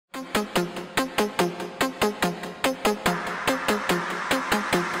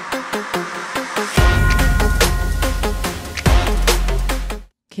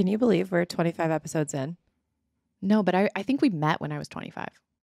you believe we're 25 episodes in? No, but I think we met when I was 25.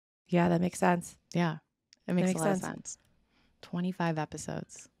 Yeah, that makes sense. Yeah, it makes a lot of sense. sense. 25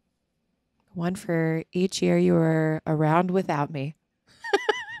 episodes. One for each year you were around without me.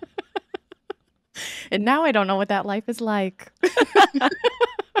 And now I don't know what that life is like.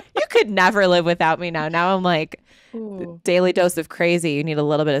 You could never live without me now. Now I'm like, daily dose of crazy. You need a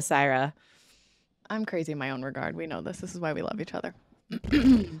little bit of Saira. I'm crazy in my own regard. We know this. This is why we love each other.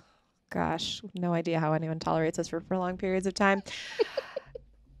 Gosh, no idea how anyone tolerates us for prolonged periods of time.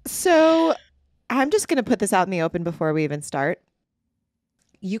 So I'm just going to put this out in the open before we even start.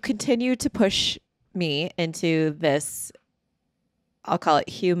 You continue to push me into this, I'll call it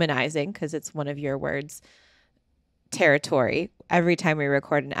humanizing because it's one of your words, territory. Every time we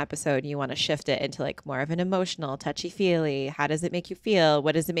record an episode, you want to shift it into like more of an emotional, touchy-feely. How does it make you feel?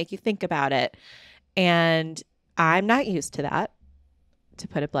 What does it make you think about it? And I'm not used to that, to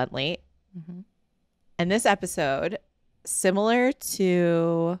put it bluntly. Mm-hmm. And this episode, similar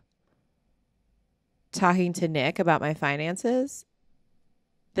to talking to Nick about my finances,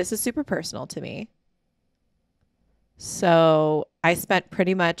 this is super personal to me. So I spent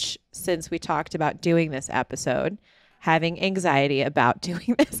pretty much since we talked about doing this episode having anxiety about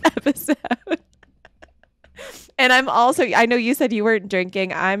doing this episode. And I'm also, I know you said you weren't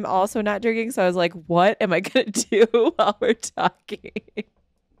drinking. I'm also not drinking. So I was like, what am I going to do while we're talking?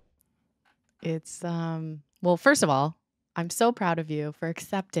 It's, well, first of all, I'm so proud of you for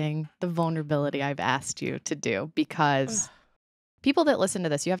accepting the vulnerability I've asked you to do, because people that listen to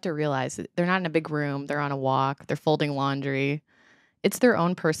this, you have to realize that they're not in a big room. They're on a walk. They're folding laundry. It's their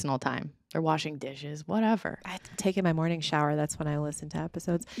own personal time. They're washing dishes, whatever. I'm taking my morning shower. That's when I listen to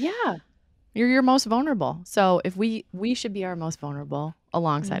episodes. Yeah. You're your most vulnerable. So if we should be our most vulnerable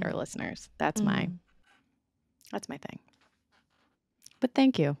alongside our listeners. That's my thing. But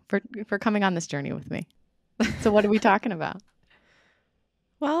thank you for coming on this journey with me. So what are we talking about?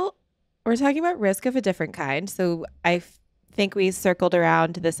 Well, we're talking about risk of a different kind. So I think we circled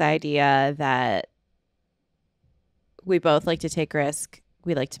around this idea that we both like to take risk.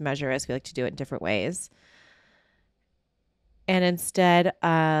 We like to measure risk. We like to do it in different ways. And instead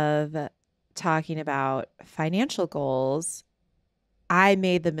of talking about financial goals, I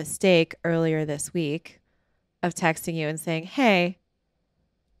made the mistake earlier this week of texting you and saying, hey,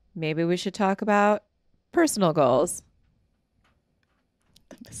 maybe we should talk about personal goals.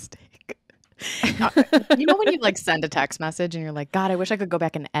 The mistake. You know when you like send a text message and you're like, God, I wish I could go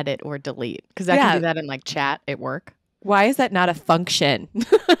back and edit or delete, because I can do that in like chat at work. Why is that not a function?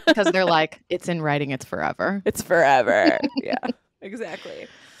 Because they're like, it's in writing, it's forever. It's forever. Yeah, exactly.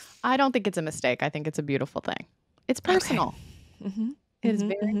 I don't think it's a mistake. I think it's a beautiful thing. It's personal. Okay. Mm-hmm. It is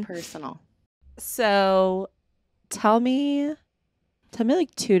very personal. So tell me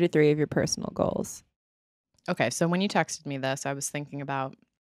like 2 to 3 of your personal goals. Okay, so when you texted me this, I was thinking about,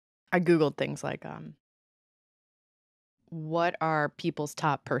 I Googled things like, what are people's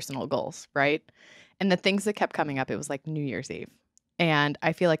top personal goals, right? And the things that kept coming up, it was like New Year's Eve. And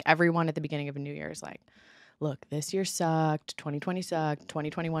I feel like everyone at the beginning of a new year is like, look, this year sucked, 2020 sucked,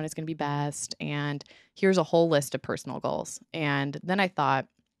 2021 is going to be best. And here's a whole list of personal goals. And then I thought,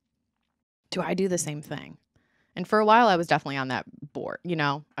 do I do the same thing? And for a while, I was definitely on that board. You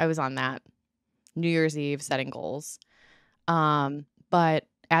know, I was on that New Year's Eve setting goals. But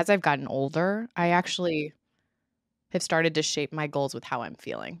as I've gotten older, I actually have started to shape my goals with how I'm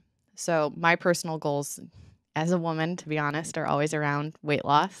feeling. So my personal goals as a woman, to be honest, are always around weight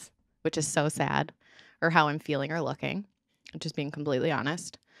loss, which is so sad, or how I'm feeling or looking, just being completely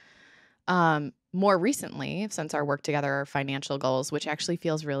honest. More recently, since our work together, are financial goals, which actually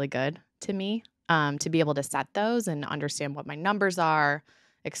feels really good to me, to be able to set those and understand what my numbers are,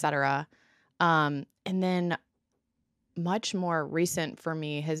 etc. And then much more recent for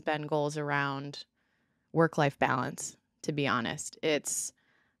me has been goals around work-life balance, to be honest. It's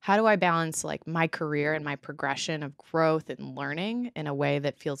how do I balance like my career and my progression of growth and learning in a way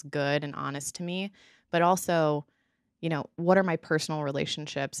that feels good and honest to me, but also, you know, what are my personal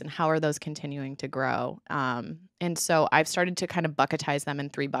relationships and how are those continuing to grow? And so I've started to kind of bucketize them in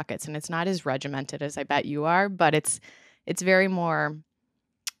 3 buckets, and it's not as regimented as I bet you are, but it's very more,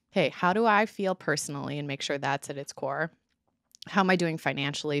 hey, how do I feel personally and make sure that's at its core? How am I doing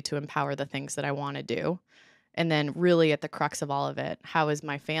financially to empower the things that I want to do? And then really at the crux of all of it, how is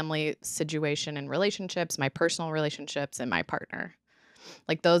my family situation and relationships, my personal relationships, and my partner?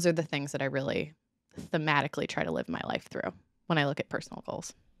 Like those are the things that I really thematically try to live my life through when I look at personal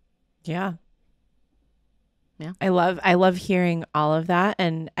goals. Yeah. Yeah. I love hearing all of that.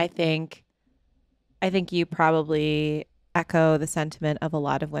 And I think you probably echo the sentiment of a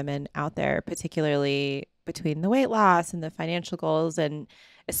lot of women out there, particularly between the weight loss and the financial goals, and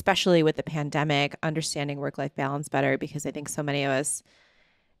especially with the pandemic, understanding work-life balance better, because I think so many of us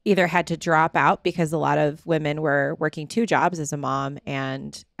either had to drop out because a lot of women were working two jobs as a mom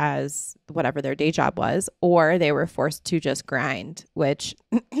and as whatever their day job was, or they were forced to just grind, which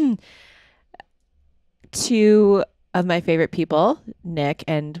two of my favorite people, Nick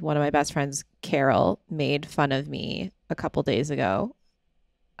and one of my best friends, Carol, made fun of me a couple days ago,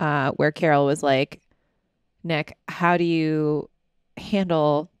 where Carol was like, Nick, how do you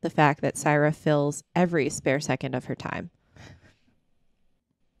handle the fact that Saira fills every spare second of her time?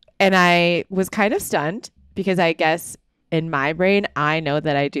 And I was kind of stunned because I guess in my brain, I know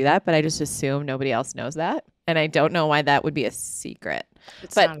that I do that, but I just assume nobody else knows that. And I don't know why that would be a secret.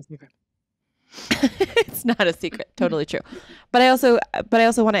 It's But not a secret. it's not a secret. Totally true. But I also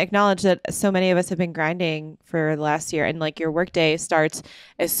want to acknowledge that so many of us have been grinding for the last year, and like your workday starts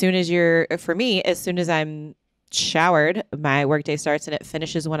as soon as for me, as soon as I'm showered, my workday starts and it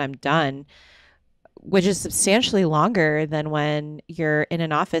finishes when I'm done, which is substantially longer than when you're in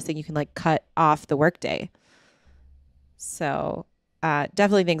an office and you can like cut off the workday. So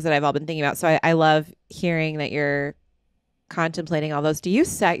definitely things that I've all been thinking about. So I love hearing that you're contemplating all those. Do you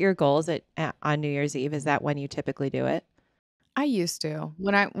set your goals on New Year's Eve? Is that when you typically do it? I used to.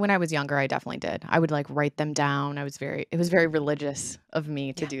 When I was younger, I definitely did. I would like write them down. It was very religious of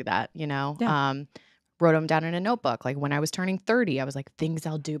me to do that, you know. Yeah. Wrote them down in a notebook. Like when I was turning 30, I was like, things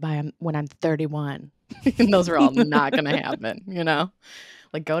I'll do when I'm 31. And those are all not going to happen, you know?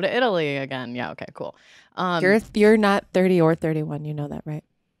 Like go to Italy again. Yeah, okay, cool. You're not 30 or 31, you know that, right?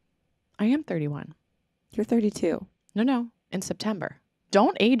 I am 31. You're 32. No, in September.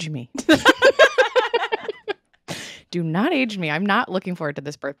 Don't age me. Do not age me. I'm not looking forward to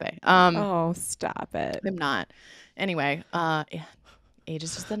this birthday. Oh, stop it. I'm not. Anyway, age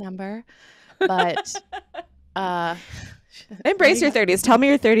is just a number. But embrace your 30s. Tell me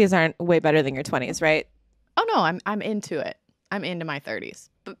your 30s aren't way better than your 20s, right? Oh no, I'm into it. I'm into my 30s.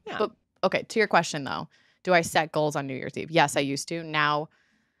 But okay, to your question though, do I set goals on New Year's Eve? Yes, I used to. Now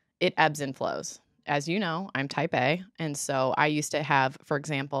it ebbs and flows. As you know, I'm type A, and so I used to have, for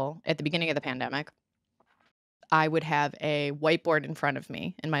example, at the beginning of the pandemic, I would have a whiteboard in front of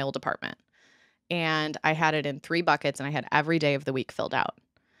me in my old apartment, and I had it in 3 buckets, and I had every day of the week filled out.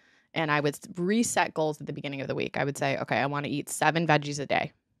 And I would reset goals at the beginning of the week. I would say, okay, I want to eat 7 veggies a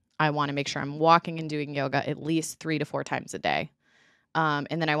day. I want to make sure I'm walking and doing yoga at least 3 to 4 times a day. And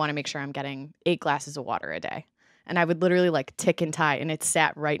then I want to make sure I'm getting 8 glasses of water a day. And I would literally like tick and tie, and it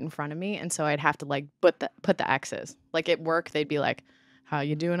sat right in front of me. And so I'd have to like put the X's. Like at work, they'd be like, how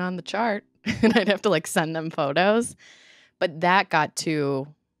you doing on the chart? And I'd have to like send them photos. But that got too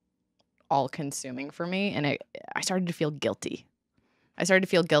all consuming for me. And I started to feel guilty. I started to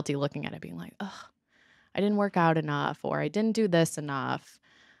feel guilty looking at it, being like, oh, I didn't work out enough, or I didn't do this enough.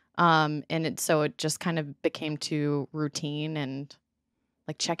 So it just kind of became too routine and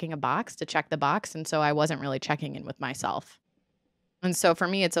like checking a box to check the box. And so I wasn't really checking in with myself. And so for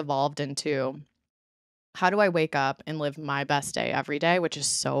me, it's evolved into how do I wake up and live my best day every day, which is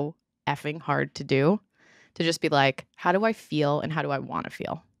so effing hard to do, to just be like, how do I feel and how do I want to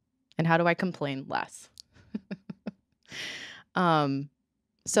feel? And how do I complain less?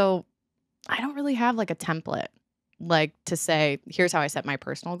 So I don't really have like a template, like to say, here's how I set my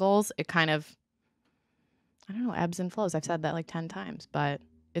personal goals. It kind of, I don't know, ebbs and flows. I've said that like 10 times, but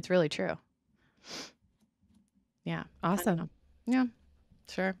it's really true. Yeah. Awesome. Yeah,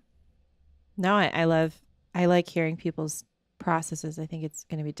 sure. No, I like hearing people's processes. I think it's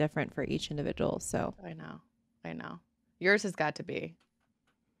going to be different for each individual. So I know. Yours has got to be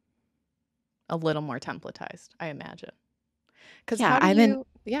a little more templatized, I imagine. Because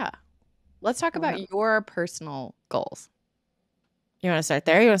let's talk about your personal goals. You want to start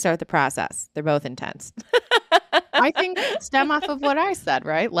there? Or you want to start with the process? They're both intense. I think stem off of what I said,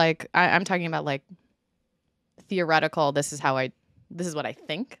 right? Like I'm talking about like theoretical. This is what I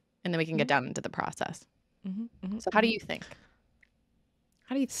think, and then we can get down into the process. So how do you think?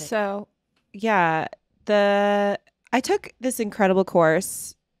 So, yeah, I took this incredible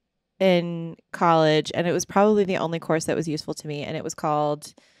course in college, and it was probably the only course that was useful to me, and it was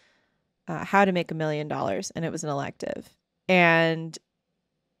called How to Make $1 Million, and it was an elective. And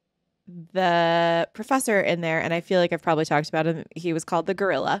the professor in there, and I feel like I've probably talked about him, he was called the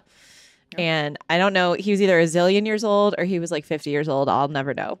Gorilla. Yep. And I don't know, he was either a zillion years old or he was like 50 years old. I'll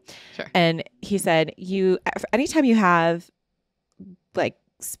never know. Sure. And he said, anytime you have like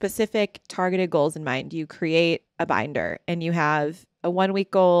specific targeted goals in mind, you create a binder and you have a 1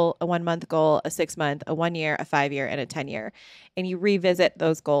 week goal, a 1 month goal, a 6 month, a 1 year, a 5 year, and a 10 year. And you revisit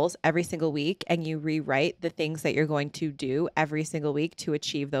those goals every single week and you rewrite the things that you're going to do every single week to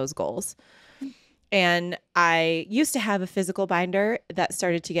achieve those goals. And I used to have a physical binder that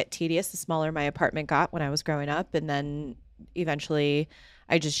started to get tedious the smaller my apartment got when I was growing up. And then eventually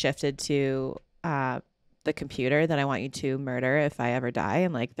I just shifted to the computer that I want you to murder if I ever die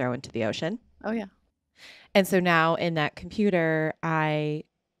and like throw into the ocean. Oh, yeah. And so now in that computer, I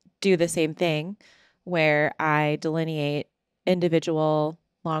do the same thing where I delineate individual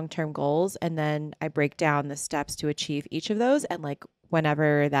long-term goals and then I break down the steps to achieve each of those. And like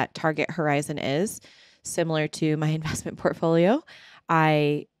whenever that target horizon is, similar to my investment portfolio,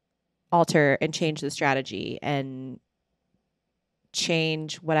 I alter and change the strategy and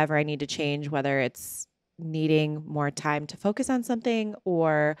change whatever I need to change, whether it's needing more time to focus on something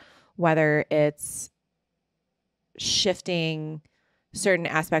or whether it's shifting certain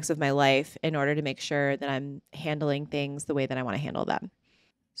aspects of my life in order to make sure that I'm handling things the way that I want to handle them.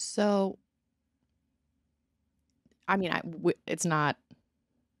 So, I mean, it's not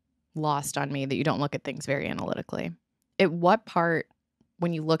lost on me that you don't look at things very analytically. At what part,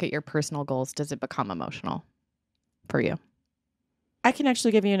 when you look at your personal goals, does it become emotional for you? I can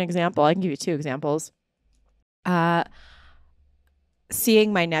actually give you an example. I can give you 2 examples.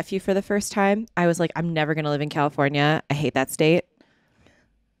 Seeing my nephew for the first time, I was like, I'm never going to live in California. I hate that state.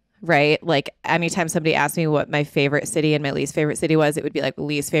 Right? Like anytime somebody asked me what my favorite city and my least favorite city was, it would be like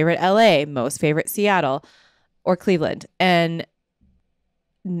least favorite LA, most favorite Seattle or Cleveland. And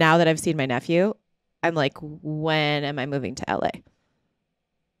now that I've seen my nephew, I'm like, when am I moving to LA?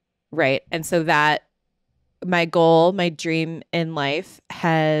 Right? And so that my goal, my dream in life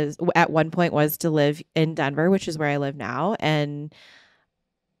has at one point was to live in Denver, which is where I live now. And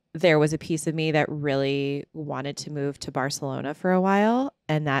there was a piece of me that really wanted to move to Barcelona for a while,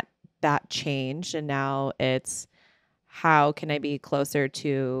 and that changed. And now it's how can I be closer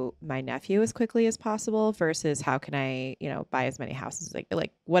to my nephew as quickly as possible versus how can I, buy as many houses,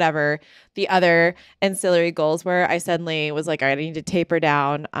 like whatever the other ancillary goals were. I suddenly was like, I need to taper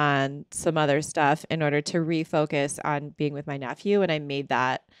down on some other stuff in order to refocus on being with my nephew. And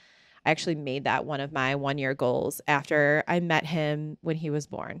I actually made that one of my 1 year goals after I met him when he was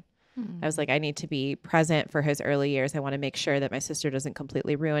born. I was like, I need to be present for his early years. I want to make sure that my sister doesn't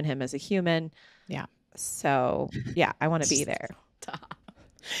completely ruin him as a human. Yeah. So yeah, I want to be there.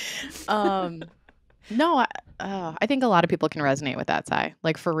 No, I think a lot of people can resonate with that, Sai.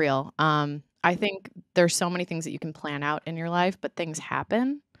 Like for real. I think there's so many things that you can plan out in your life, but things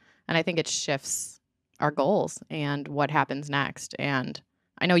happen. And I think it shifts our goals and what happens next. And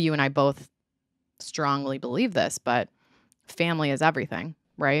I know you and I both strongly believe this, but family is everything,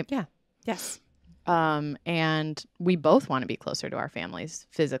 right? Yeah. Yes. And we both want to be closer to our families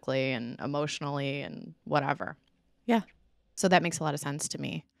physically and emotionally and whatever. Yeah. So that makes a lot of sense to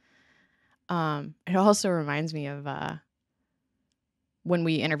me. It also reminds me of when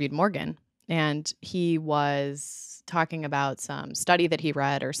we interviewed Morgan and he was talking about some study that he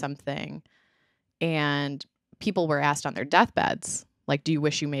read or something. And people were asked on their deathbeds, like, do you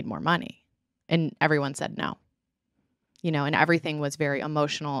wish you made more money? And everyone said no. And everything was very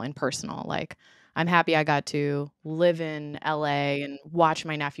emotional and personal. Like, I'm happy I got to live in LA and watch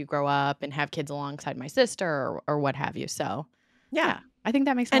my nephew grow up and have kids alongside my sister or what have you. So, yeah, I think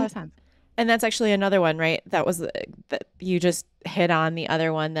that makes a lot of sense. And that's actually another one, right? That was that you just hit on the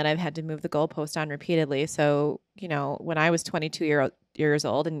other one that I've had to move the goalpost on repeatedly. So, when I was 22 years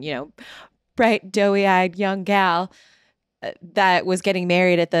old and, bright, doughy-eyed young gal that was getting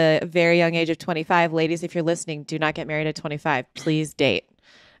married at the very young age of 25. Ladies, if you're listening, do not get married at 25. Please date.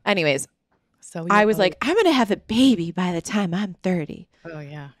 Anyways, so I was like, I'm going to have a baby by the time I'm 30. Oh,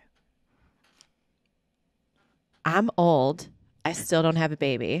 yeah. I'm old. I still don't have a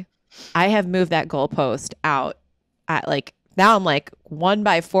baby. I have moved that goalpost out at now I'm like 1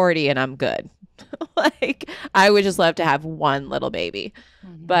 by 40 and I'm good. I would just love to have one little baby.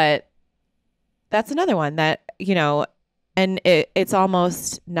 Mm-hmm. But that's another one that, and it's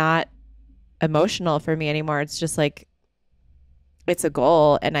almost not emotional for me anymore. It's just like, it's a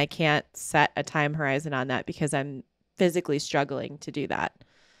goal and I can't set a time horizon on that because I'm physically struggling to do that.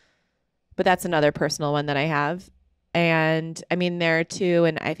 But that's another personal one that I have. And I mean, there are 2,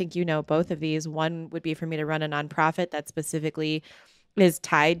 and I think both of these. One would be for me to run a nonprofit that specifically is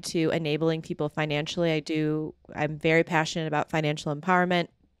tied to enabling people financially. I'm very passionate about financial empowerment,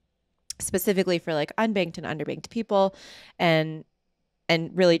 specifically for unbanked and underbanked people and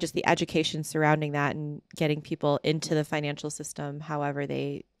really just the education surrounding that and getting people into the financial system however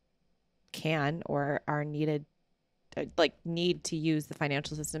they can or are needed like need to use the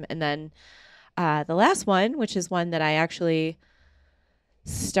financial system. And then the last one, which is one that I actually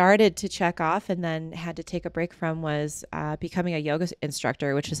started to check off and then had to take a break from, was becoming a yoga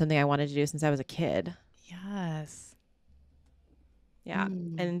instructor, which is something I wanted to do since I was a kid. Yes. Yeah.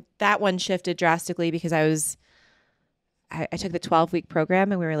 And that one shifted drastically because I took the 12-week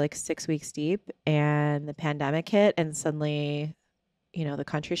program and we were like 6 weeks deep, and the pandemic hit, and suddenly, the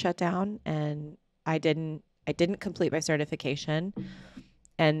country shut down, and I didn't complete my certification.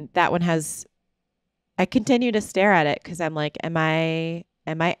 And that one I continue to stare at it because I'm like, am I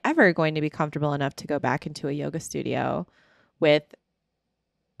ever going to be comfortable enough to go back into a yoga studio with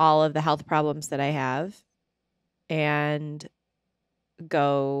all of the health problems that I have and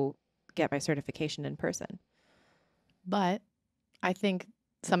go get my certification in person? But I think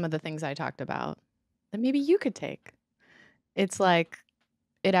some of the things I talked about that maybe you could take. It's like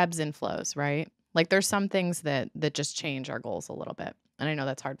it ebbs and flows, right? Like there's some things that just change our goals a little bit. And I know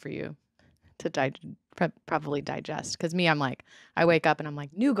that's hard for you to probably digest. Because me, I'm like, I wake up and I'm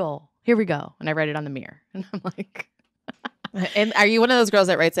like, new goal, here we go. And I write it on the mirror. And I'm like, And are you one of those girls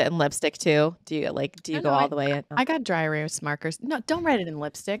that writes it in lipstick too? Do you go all the way in? I got dry erase markers. No, don't write it in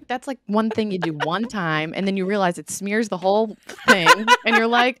lipstick. That's like one thing you do one time and then you realize it smears the whole thing. And you're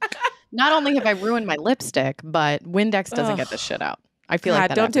like, not only have I ruined my lipstick, but Windex doesn't get this shit out. I feel like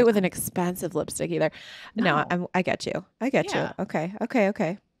that don't do it with an expensive lipstick either. No, I get you. Yeah. You.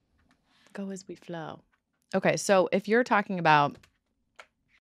 Okay. Go as we flow. Okay, so if you're talking about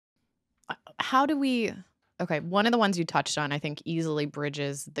one of the ones you touched on, I think easily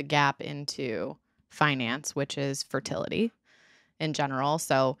bridges the gap into finance, which is fertility in general.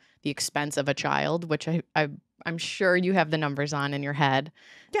 So the expense of a child, which I'm sure you have the numbers on in your head.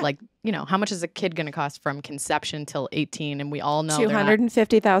 Yeah. Like, how much is a kid going to cost from conception till 18? And we all know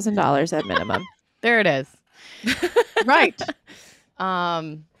 $250,000 at minimum. There it is. Right.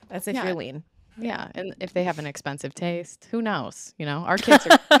 That's if you're lean. Yeah. And if they have an expensive taste, who knows? Our kids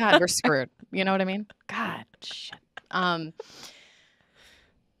are, God, we're screwed. You know what I mean? God, shit.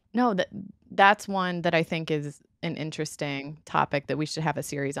 No, that's one that I think is an interesting topic that we should have a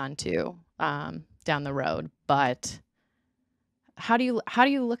series on too, down the road. But how do you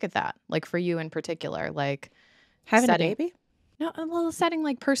look at that? Like for you in particular, like having a baby? No, well, setting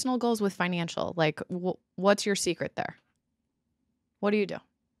like personal goals with financial, like what's your secret there? What do you do?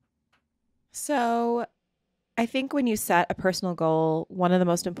 So I think when you set a personal goal, one of the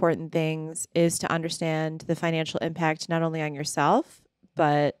most important things is to understand the financial impact, not only on yourself,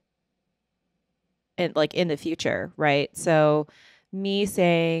 but in the future, right? So me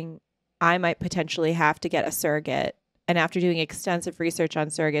saying I might potentially have to get a surrogate, and after doing extensive research on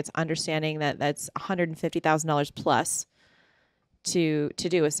surrogates, understanding that that's $150,000 plus to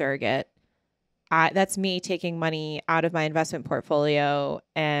do a surrogate. That's me taking money out of my investment portfolio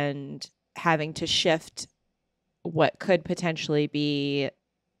and having to shift what could potentially be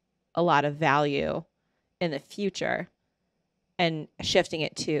a lot of value in the future and shifting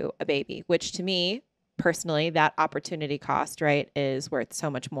it to a baby, which to me personally, that opportunity cost, right, is worth so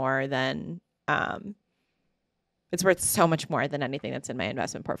much more than anything that's in my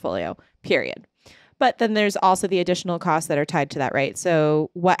investment portfolio, period. But then there's also the additional costs that are tied to that, right?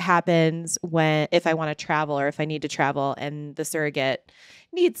 So what happens if I want to travel or if I need to travel and the surrogate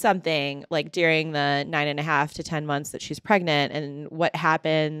needs something like during the 9.5 to 10 months that she's pregnant, and what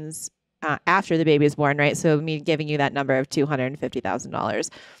happens after the baby is born, right? So me giving you that number of $250,000,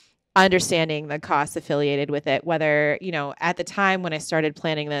 understanding the costs affiliated with it, whether, at the time when I started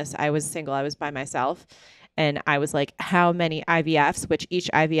planning this, I was single, I was by myself. And I was like, how many IVFs, which each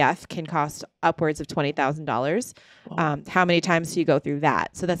IVF can cost upwards of $20,000. Wow. How many times do you go through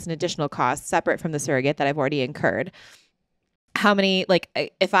that? So that's an additional cost separate from the surrogate that I've already incurred. How many,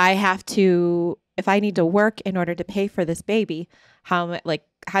 if I need to work in order to pay for this baby, how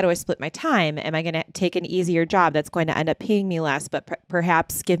do I split my time? Am I going to take an easier job that's going to end up paying me less, but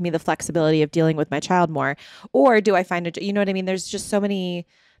perhaps give me the flexibility of dealing with my child more? Or do I find you know what I mean? There's just so many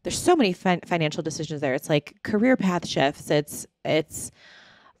financial decisions there. It's like career path shifts. It's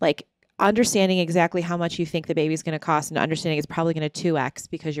like understanding exactly how much you think the baby's going to cost and understanding it's probably going to 2x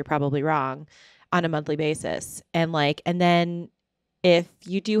because you're probably wrong on a monthly basis. And then if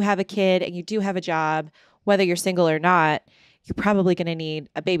you do have a kid and you do have a job, whether you're single or not, you're probably going to need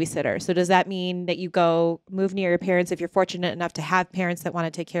a babysitter. So does that mean that you go move near your parents if you're fortunate enough to have parents that want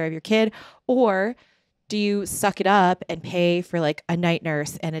to take care of your kid? Or do you suck it up and pay for like a night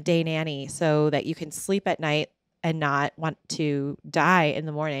nurse and a day nanny so that you can sleep at night and not want to die in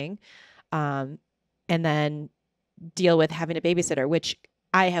the morning? And then deal with having a babysitter, which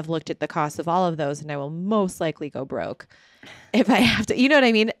I have looked at the cost of all of those, and I will most likely go broke if I have to. You know what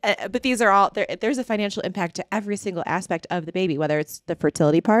I mean? But these are all there's a financial impact to every single aspect of the baby, whether it's the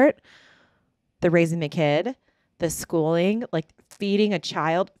fertility part, the raising the kid, the schooling, like feeding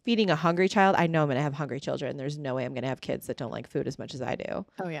a hungry child. I know I'm going to have hungry children. There's no way I'm going to have kids that don't like food as much as I do.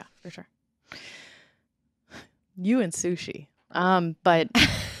 Oh yeah, for sure. You and sushi. But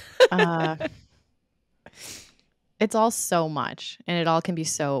it's all so much, and it all can be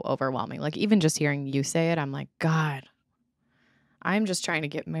so overwhelming. Like even just hearing you say it, I'm like, God, I'm just trying to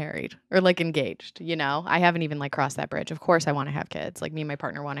get married or like engaged, you know? I haven't even like crossed that bridge. Of course I want to have kids. Like me and my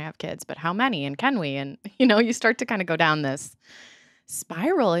partner want to have kids, but how many and can we? And you know, you start to kind of go down this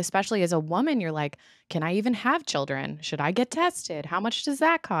spiral, especially as a woman. You're like, can I even have children? Should I get tested? How much does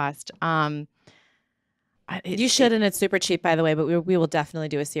that cost? You should, and it's super cheap, by the way, but we will definitely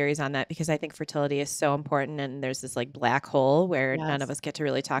do a series on that because I think fertility is so important, and there's this like black hole where none of us get to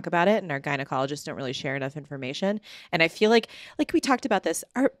really talk about it, and our gynecologists don't really share enough information. And I feel like we talked about this,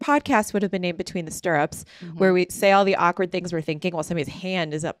 our podcast would have been named Between the Stirrups, where we say all the awkward things we're thinking while somebody's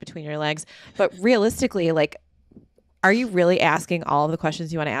hand is up between your legs. But realistically, like, are you really asking all of the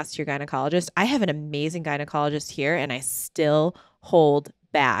questions you want to ask to your gynecologist? I have an amazing gynecologist here, and I still hold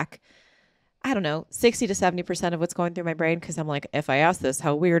back, I don't know, 60 to 70% of what's going through my brain because I'm like, if I ask this,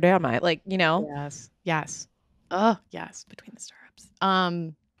 how weird am I? Like, you know? Yes. Oh, yes. Between the Stirrups.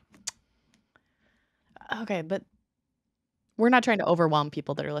 Okay, but we're not trying to overwhelm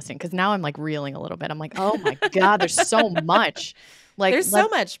people that are listening because now I'm like reeling a little bit. I'm like, oh my God, there's so much. Like there's so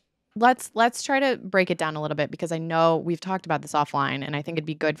much. Let's try to break it down a little bit because I know we've talked about this offline, and I think it'd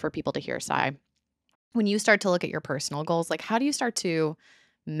be good for people to hear. Sai, when you start to look at your personal goals, like how do you start to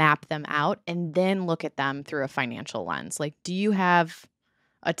map them out and then look at them through a financial lens? Like, do you have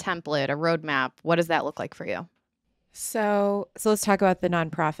a template, a roadmap? What does that look like for you? So let's talk about the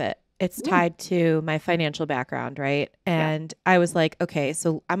nonprofit. It's tied to my financial background, right? And I was like, okay,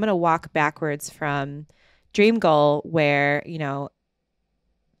 so I'm going to walk backwards from dream goal where, you know,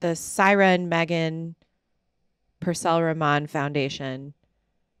 the Saira and Megan Purcell Ramon Foundation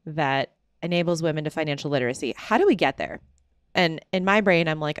that enables women to financial literacy. How do we get there? And in my brain,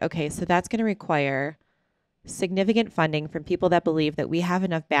 I'm like, okay, so that's going to require significant funding from people that believe that we have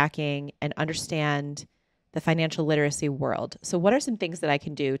enough backing and understand the financial literacy world. So what are some things that I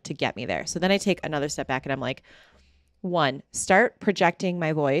can do to get me there? So then I take another step back and I'm like, one, start projecting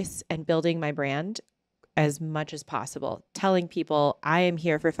my voice and building my brand as much as possible, telling people I am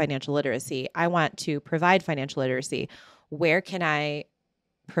here for financial literacy. I want to provide financial literacy. Where can I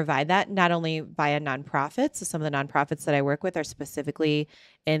provide that? Not only via nonprofits. So some of the nonprofits that I work with are specifically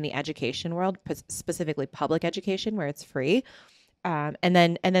in the education world, specifically public education where it's free. And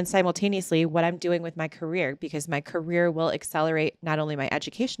then simultaneously what I'm doing with my career, because my career will accelerate not only my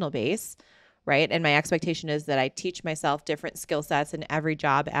educational base, right? And my expectation is that I teach myself different skill sets in every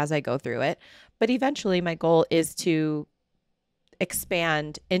job as I go through it. But eventually my goal is to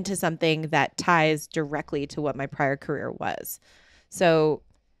expand into something that ties directly to what my prior career was. So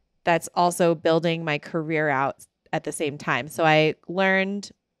that's also building my career out at the same time. So I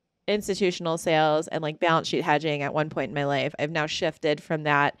learned institutional sales and like balance sheet hedging at one point in my life. I've now shifted from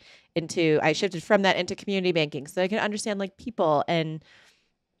that into community banking so I can understand like people and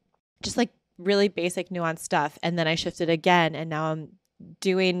just like really basic nuanced stuff. And then I shifted again, and now I'm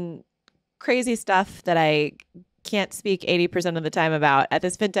doing crazy stuff that I can't speak 80% of the time about at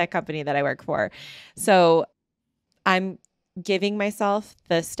this fintech company that I work for. So I'm giving myself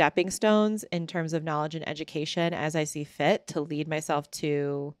the stepping stones in terms of knowledge and education as I see fit to lead myself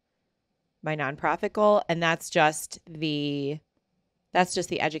to my nonprofit goal. And that's just the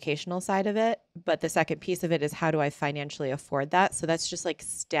educational side of it. But the second piece of it is, how do I financially afford that? So that's just like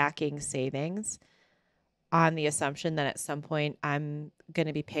stacking savings on the assumption that at some point I'm going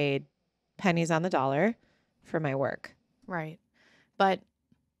to be paid pennies on the dollar for my work. Right. But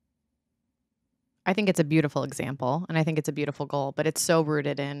I think it's a beautiful example, and I think it's a beautiful goal, but it's so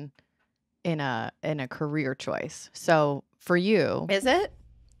rooted in a career choice. So for you, Is it?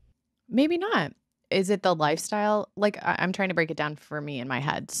 maybe not. Is it the lifestyle? Like I'm trying to break it down for me in my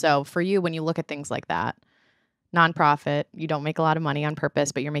head. So for you, when you look at things like that, nonprofit, you don't make a lot of money on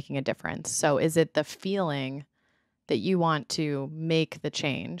purpose, but you're making a difference. So is it the feeling that you want to make the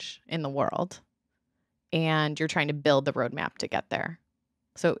change in the world, and you're trying to build the roadmap to get there?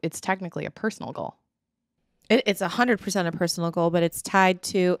 So it's technically a personal goal. It's 100% a personal goal, but it's tied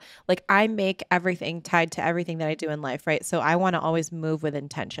to, like, I make everything tied to everything that I do in life, right? So I want to always move with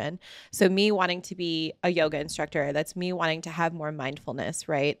intention. So me wanting to be a yoga instructor, that's me wanting to have more mindfulness,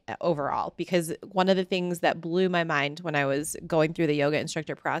 right? Overall, because one of the things that blew my mind when I was going through the yoga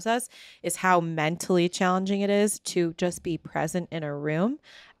instructor process is how mentally challenging it is to just be present in a room,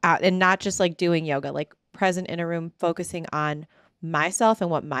 and not just like doing yoga, like present in a room, focusing on myself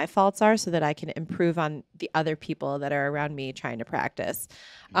and what my faults are so that I can improve on the other people that are around me trying to practice.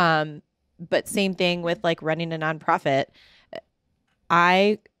 But same thing with like running a nonprofit.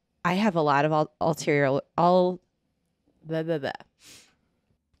 I I have a lot of blah, blah, blah,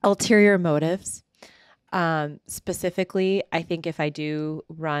 ulterior motives. Specifically, I think if I do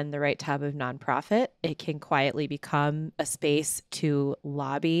run the right type of nonprofit, it can quietly become a space to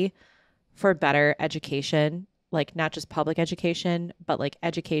lobby for better education, like not just public education, but like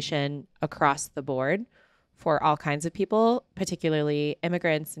education across the board for all kinds of people, particularly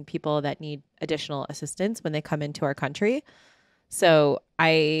immigrants and people that need additional assistance when they come into our country. So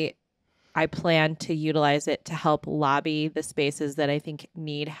I plan to utilize it to help lobby the spaces that I think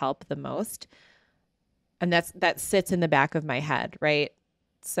need help the most. And that sits in the back of my head, right?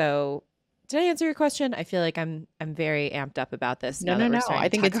 So did I answer your question? I feel like I'm very amped up about this No, now no, that we're no. starting I to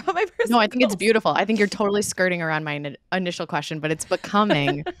think talk it's about my no, personal I think it's goals. beautiful. I think you're totally skirting around my initial question, but it's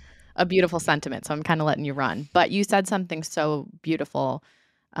becoming a beautiful sentiment. So I'm kind of letting you run. But you said something so beautiful,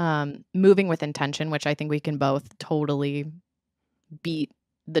 moving with intention, which I think we can both totally beat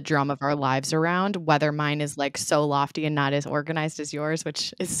the drum of our lives around, whether mine is like so lofty and not as organized as yours,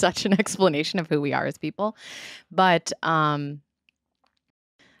 which is such an explanation of who we are as people. But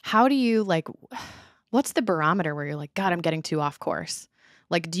how do you like, what's the barometer where you're like, God, I'm getting too off course?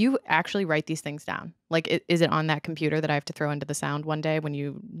 Like, do you actually write these things down? Like, is it on that computer that I have to throw into the sound one day when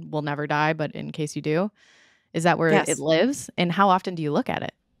you will never die, but in case you do? Is that where it Yes. lives? And how often do you look at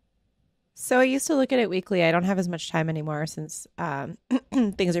it? So I used to look at it weekly. I don't have as much time anymore since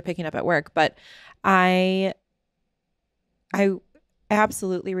things are picking up at work, but I I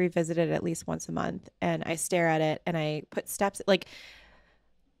absolutely revisit it at least once a month, and I stare at it and I put steps. Like,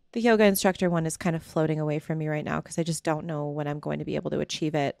 the yoga instructor one is kind of floating away from me right now because I just don't know when I'm going to be able to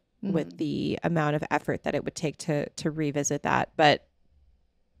achieve it with the amount of effort that it would take to revisit that. But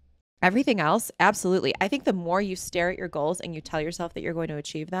everything else, absolutely. I think the more you stare at your goals and you tell yourself that you're going to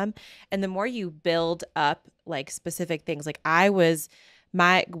achieve them, and the more you build up like specific things. Like,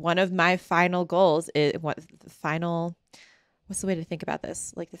 one of my final goals is what's the way to think about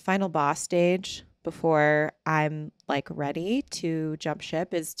this? Like, the final boss stage before I'm like ready to jump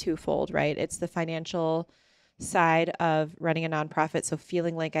ship is twofold, right? It's the financial side of running a nonprofit. So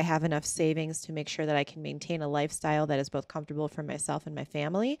feeling like I have enough savings to make sure that I can maintain a lifestyle that is both comfortable for myself and my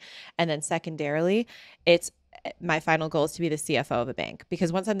family. And then secondarily, it's my final goal is to be the CFO of a bank,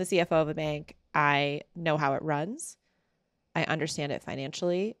 because once I'm the CFO of a bank, I know how it runs. I understand it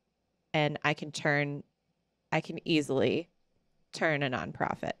financially, and I can easily turn a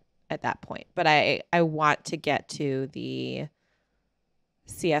nonprofit at that point. But I want to get to the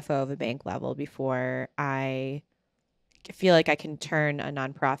CFO of a bank level before I feel like I can turn a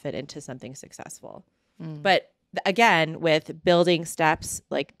nonprofit into something successful. But again, with building steps,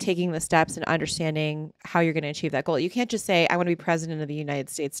 like taking the steps and understanding how you're going to achieve that goal, you can't just say, I want to be president of the United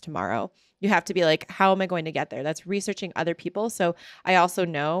States tomorrow. You have to be like, how am I going to get there? That's researching other people. So I also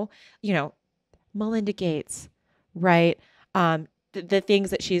know, Melinda Gates, right? The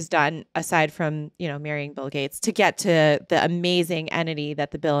things that she's done aside from, marrying Bill Gates to get to the amazing entity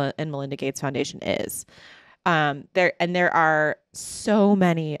that the Bill and Melinda Gates Foundation is. There are so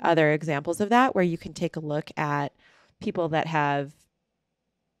many other examples of that where you can take a look at people that have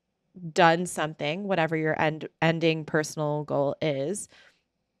done something, whatever your ending personal goal is.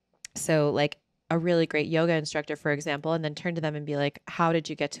 So like a really great yoga instructor, for example, and then turn to them and be like, how did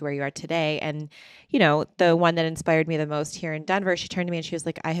you get to where you are today? And, the one that inspired me the most here in Denver, she turned to me and she was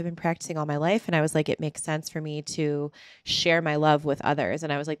like, I have been practicing all my life. And I was like, it makes sense for me to share my love with others.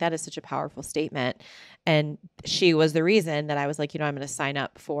 And I was like, that is such a powerful statement. And she was the reason that I was like, I'm going to sign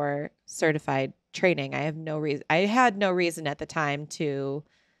up for certified training. I had no reason at the time to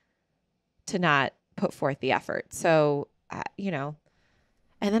not put forth the effort. So,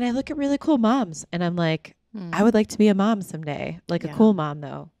 and then I look at really cool moms and I'm like, I would like to be a mom someday. Like a cool mom,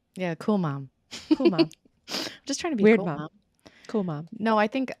 though. Yeah, cool mom. Cool mom. Just trying to be Weird cool mom. Cool mom. No, I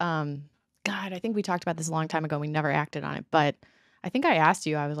think, God, I think we talked about this a long time ago. We never acted on it, but I think I asked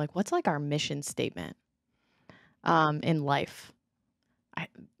you, I was like, what's like our mission statement in life?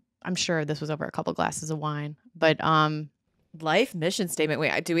 I'm sure this was over a couple glasses of wine, but Life mission statement.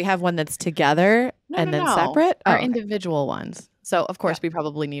 Wait, do we have one that's together and then separate? Our Okay. individual ones. So of course we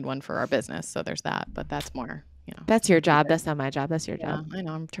probably need one for our business. So there's that, but that's more, That's your job. That's not my job. That's your job. I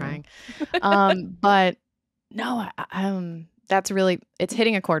know I'm trying. But no, that's really, it's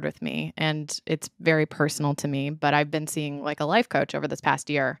hitting a chord with me and it's very personal to me, but I've been seeing like a life coach over this past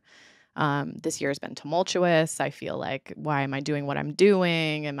year. This year has been tumultuous. I feel like, why am I doing what I'm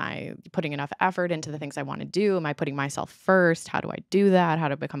doing? Am I putting enough effort into the things I want to do? Am I putting myself first? How do I do that? How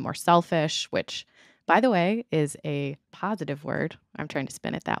to become more selfish, which, by the way, is a positive word. I'm trying to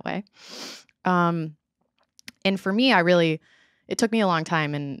spin it that way. And for me, it took me a long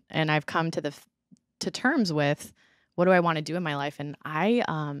time, and I've come to terms with, what do I want to do in my life? And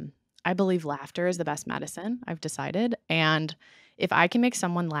I believe laughter is the best medicine, I've decided. And if I can make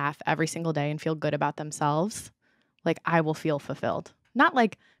someone laugh every single day and feel good about themselves, like, I will feel fulfilled. Not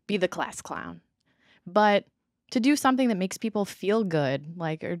like be the class clown, but to do something that makes people feel good,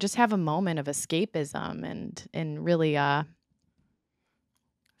 like, or just have a moment of escapism and really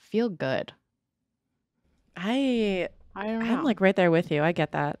feel good. I don't know. I'm like right there with you. I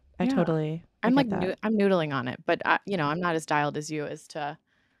get that. I Yeah. totally. I'm get like that. I'm noodling on it, but I'm not as dialed as you as to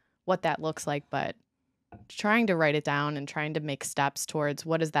what that looks like, but trying to write it down and trying to make steps towards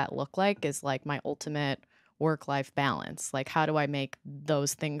what does that look like is like my ultimate work-life balance. Like, how do I make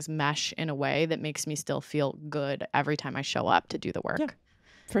those things mesh in a way that makes me still feel good every time I show up to do the work? Yeah,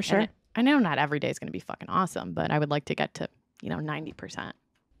 for sure. I know not every day is going to be fucking awesome, but I would like to get to, 90%.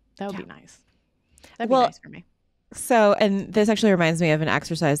 That would be nice. That'd be nice for me. So, and this actually reminds me of an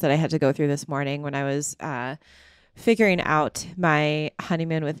exercise that I had to go through this morning when I was figuring out my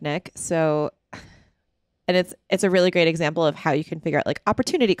honeymoon with Nick. So, and it's a really great example of how you can figure out like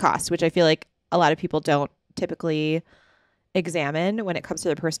opportunity costs, which I feel like a lot of people don't typically examine when it comes to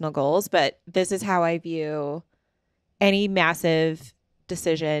their personal goals. But this is how I view any massive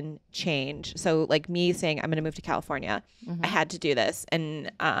decision change. So like me saying I'm going to move to California, I had to do this.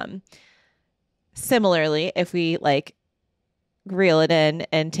 And similarly, if we like reel it in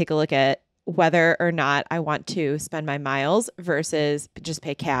and take a look at whether or not I want to spend my miles versus just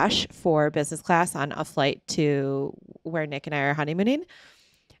pay cash for business class on a flight to where Nick and I are honeymooning,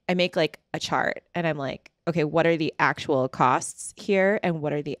 I make like a chart and I'm like, okay, what are the actual costs here and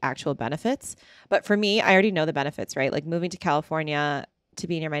what are the actual benefits? But for me, I already know the benefits, right? Like moving to California to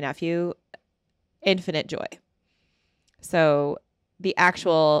be near my nephew, infinite joy. So the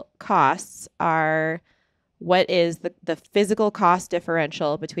actual costs are, what is the physical cost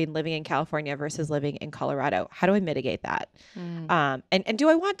differential between living in California versus living in Colorado? How do I mitigate that? And do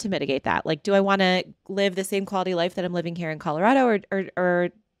I want to mitigate that? Like, do I want to live the same quality life that I'm living here in Colorado, or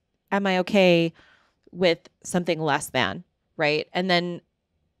am I okay with something less than, right? And then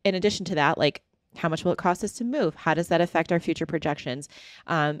in addition to that, like, how much will it cost us to move? How does that affect our future projections?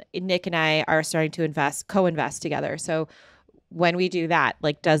 Nick and I are starting to co-invest together. So when we do that,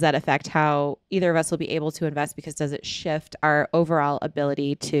 like, does that affect how either of us will be able to invest? Because does it shift our overall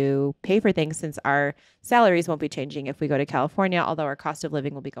ability to pay for things, since our salaries won't be changing if we go to California, although our cost of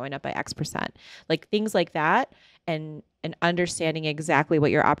living will be going up by X%. Like things like that, and understanding exactly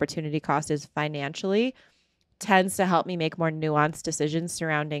what your opportunity cost is financially tends to help me make more nuanced decisions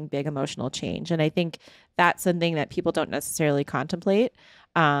surrounding big emotional change. And I think that's something that people don't necessarily contemplate.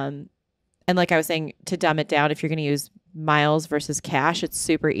 And like I was saying, to dumb it down, if you're going to use miles versus cash, it's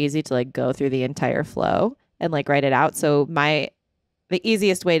super easy to like go through the entire flow and like write it out. So the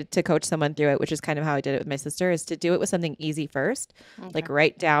easiest way to coach someone through it, which is kind of how I did it with my sister, is to do it with something easy first. Okay. Like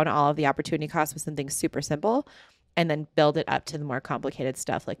write down all of the opportunity costs with something super simple, and then build it up to the more complicated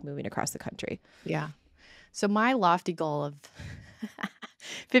stuff like moving across the country. Yeah. So my lofty goal of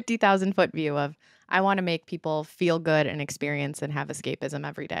 50,000 foot view of, I want to make people feel good and experience and have escapism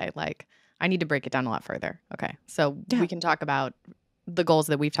every day. Like, I need to break it down a lot further. Okay. So we can talk about the goals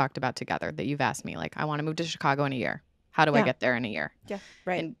that we've talked about together that you've asked me. Like, I want to move to Chicago in a year. How do I get there in a year? Yeah.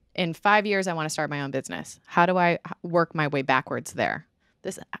 Right. In 5 years, I want to start my own business. How do I work my way backwards there?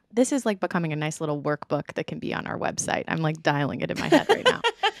 This is like becoming a nice little workbook that can be on our website. I'm like dialing it in my head right now.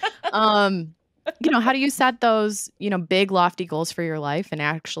 How do you set those, big lofty goals for your life and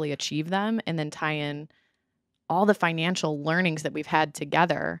actually achieve them, and then tie in all the financial learnings that we've had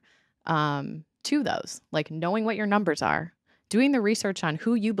together to those, like knowing what your numbers are, doing the research on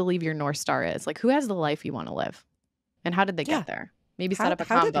who you believe your North Star is, like who has the life you want to live and how did they get there? Maybe set up a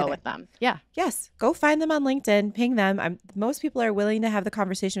combo with them. Yeah. Yes. Go find them on LinkedIn, ping them. Most people are willing to have the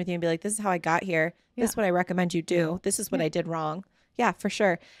conversation with you and be like, this is how I got here. Yeah. This is what I recommend you do. This is what I did wrong. Yeah, for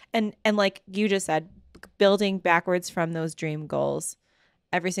sure. And like you just said, building backwards from those dream goals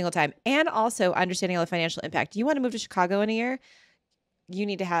every single time. And also understanding all the financial impact. You want to move to Chicago in a year, you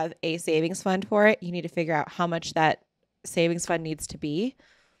need to have a savings fund for it. You need to figure out how much that savings fund needs to be.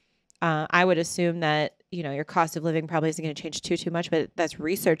 I would assume that, your cost of living probably isn't going to change too much, but that's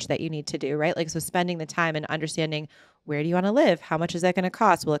research that you need to do, right? Like, so spending the time and understanding, where do you want to live? How much is that going to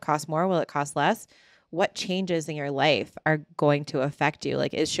cost? Will it cost more? Will it cost less? What changes in your life are going to affect you?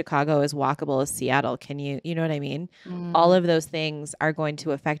 Like, is Chicago as walkable as Seattle? Can you know what I mean? All of those things are going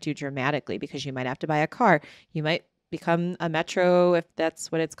to affect you dramatically because you might have to buy a car. You might become a Metro, if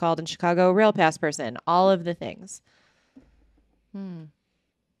that's what it's called in Chicago, Rail Pass person, all of the things.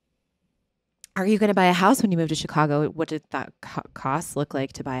 Are you going to buy a house when you move to Chicago? What did that cost look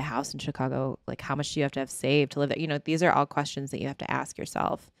like to buy a house in Chicago? Like, how much do you have to have saved to live there? These are all questions that you have to ask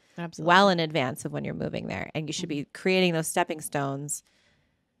yourself. Absolutely. Well in advance of when you're moving there. And you should be creating those stepping stones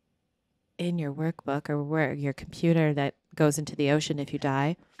in your workbook or your computer that goes into the ocean if you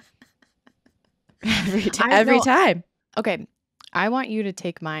die. Every time. Okay. I want you to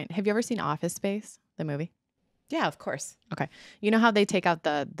take mine. Have you ever seen Office Space, the movie? Yeah, of course. Okay. You know how they take out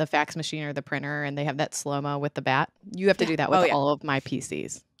the fax machine or the printer and they have that slow-mo with the bat? You have to do that with all of my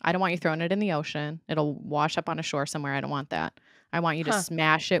PCs. I don't want you throwing it in the ocean. It'll wash up on a shore somewhere. I don't want that. I want you to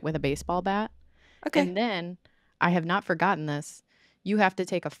smash it with a baseball bat. Okay. And then, I have not forgotten this. You have to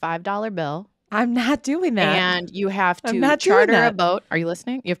take a $5 bill. I'm not doing that. And you have to charter a boat. Are you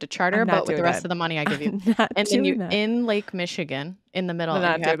listening? You have to charter a boat with the rest of the money I give you. And then you in Lake Michigan in the middle,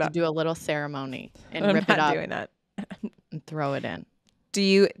 and you have to do a little ceremony and rip it up. Doing that. And throw it in. Do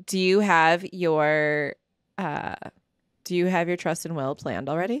you have your trust and will planned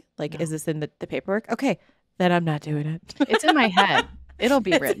already? Like, is this in the paperwork? Okay, then I'm not doing it. It's in my head. It'll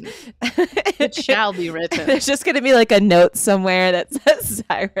be written. It shall be written. There's just going to be like a note somewhere that says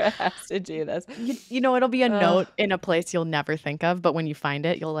Saira has to do this. It'll be a note in a place you'll never think of, but when you find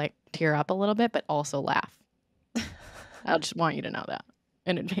it, you'll like tear up a little bit, but also laugh. I just want you to know that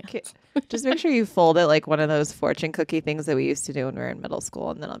in advance. Okay. Just make sure you fold it like one of those fortune cookie things that we used to do when we were in middle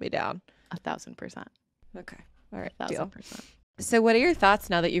school, and then I'll be down. 1,000%. Okay. All right. 1,000%. So what are your thoughts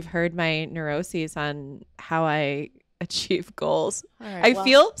now that you've heard my neuroses on how I achieve goals? Right, I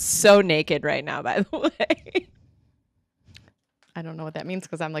feel so naked right now, by the way. I don't know what that means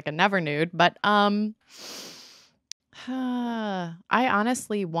because I'm like a never nude, but I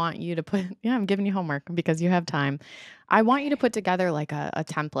honestly want you to put, I'm giving you homework because you have time. I want you to put together like a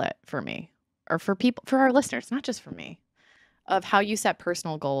template for me or for people, for our listeners, not just for me, of how you set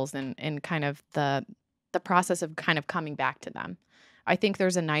personal goals and kind of the process of kind of coming back to them. I think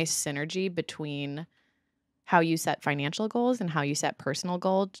there's a nice synergy between how you set financial goals and how you set personal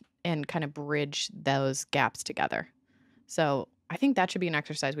goals and kind of bridge those gaps together. So I think that should be an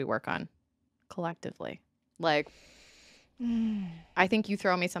exercise we work on collectively. Like, I think you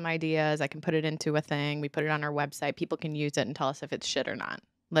throw me some ideas. I can put it into a thing. We put it on our website. People can use it and tell us if it's shit or not.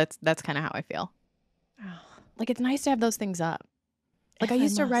 That's kind of how I feel. Like, it's nice to have those things up. Like, I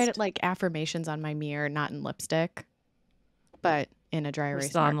used to write it like affirmations on my mirror, not in lipstick, but in a dry erase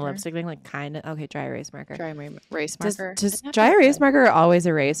still marker. On the lipstick thing, like kind of. Okay, dry erase marker. Dry erase marker. Does dry erase marker always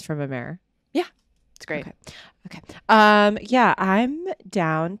erase from a mirror? Yeah, it's great. Okay. Yeah, I'm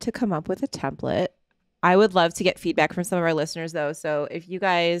down to come up with a template. I would love to get feedback from some of our listeners, though. So if you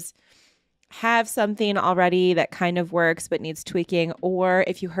guys have something already that kind of works but needs tweaking, or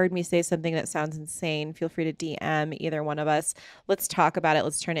if you heard me say something that sounds insane, feel free to DM either one of us. Let's talk about it.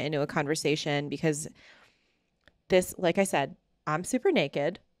 Let's turn it into a conversation because this, like I said, I'm super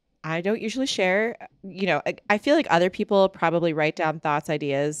naked. I don't usually share, I feel like other people probably write down thoughts,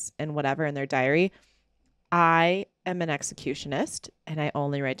 ideas, and whatever in their diary. I am an executionist and I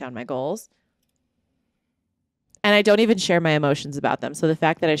only write down my goals. And I don't even share my emotions about them. So the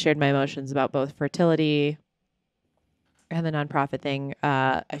fact that I shared my emotions about both fertility and the nonprofit thing,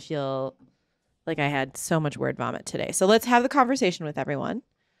 I feel like I had so much word vomit today. So let's have the conversation with everyone.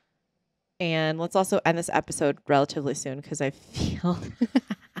 And let's also end this episode relatively soon because I feel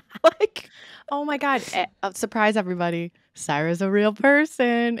like, oh my God, surprise everybody. Saira's a real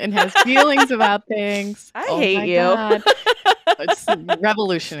person and has feelings about things. I hate you. It's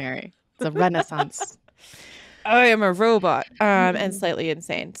revolutionary. It's a renaissance. I am a robot and slightly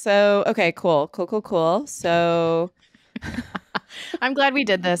insane. So, okay, cool. So I'm glad we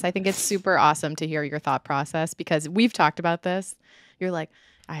did this. I think it's super awesome to hear your thought process because we've talked about this. You're like,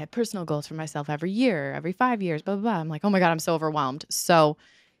 I have personal goals for myself every year, every 5 years, blah, blah, blah. I'm like, oh my God, I'm so overwhelmed. So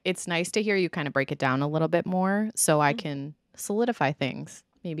it's nice to hear you kind of break it down a little bit more so I can solidify things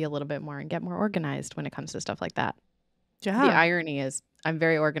maybe a little bit more and get more organized when it comes to stuff like that. Yeah. The irony is I'm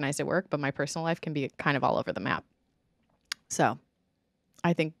very organized at work, but my personal life can be kind of all over the map. So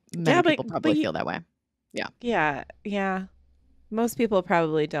I think many people but probably feel that way. Yeah. Most people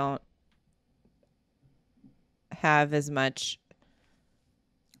probably don't have as much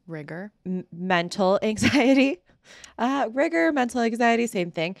Rigor. mental anxiety. Rigor, mental anxiety,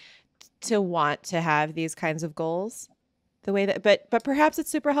 same thing. To want to have these kinds of goals, the way that, but perhaps it's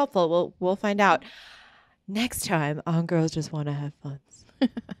super helpful. We'll find out next time on Girls Just Want to Have Fun.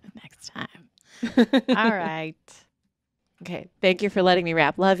 Next time. All right. Okay. Thank you for letting me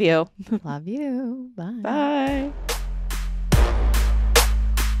rap. Love you. Love you. Bye. Bye.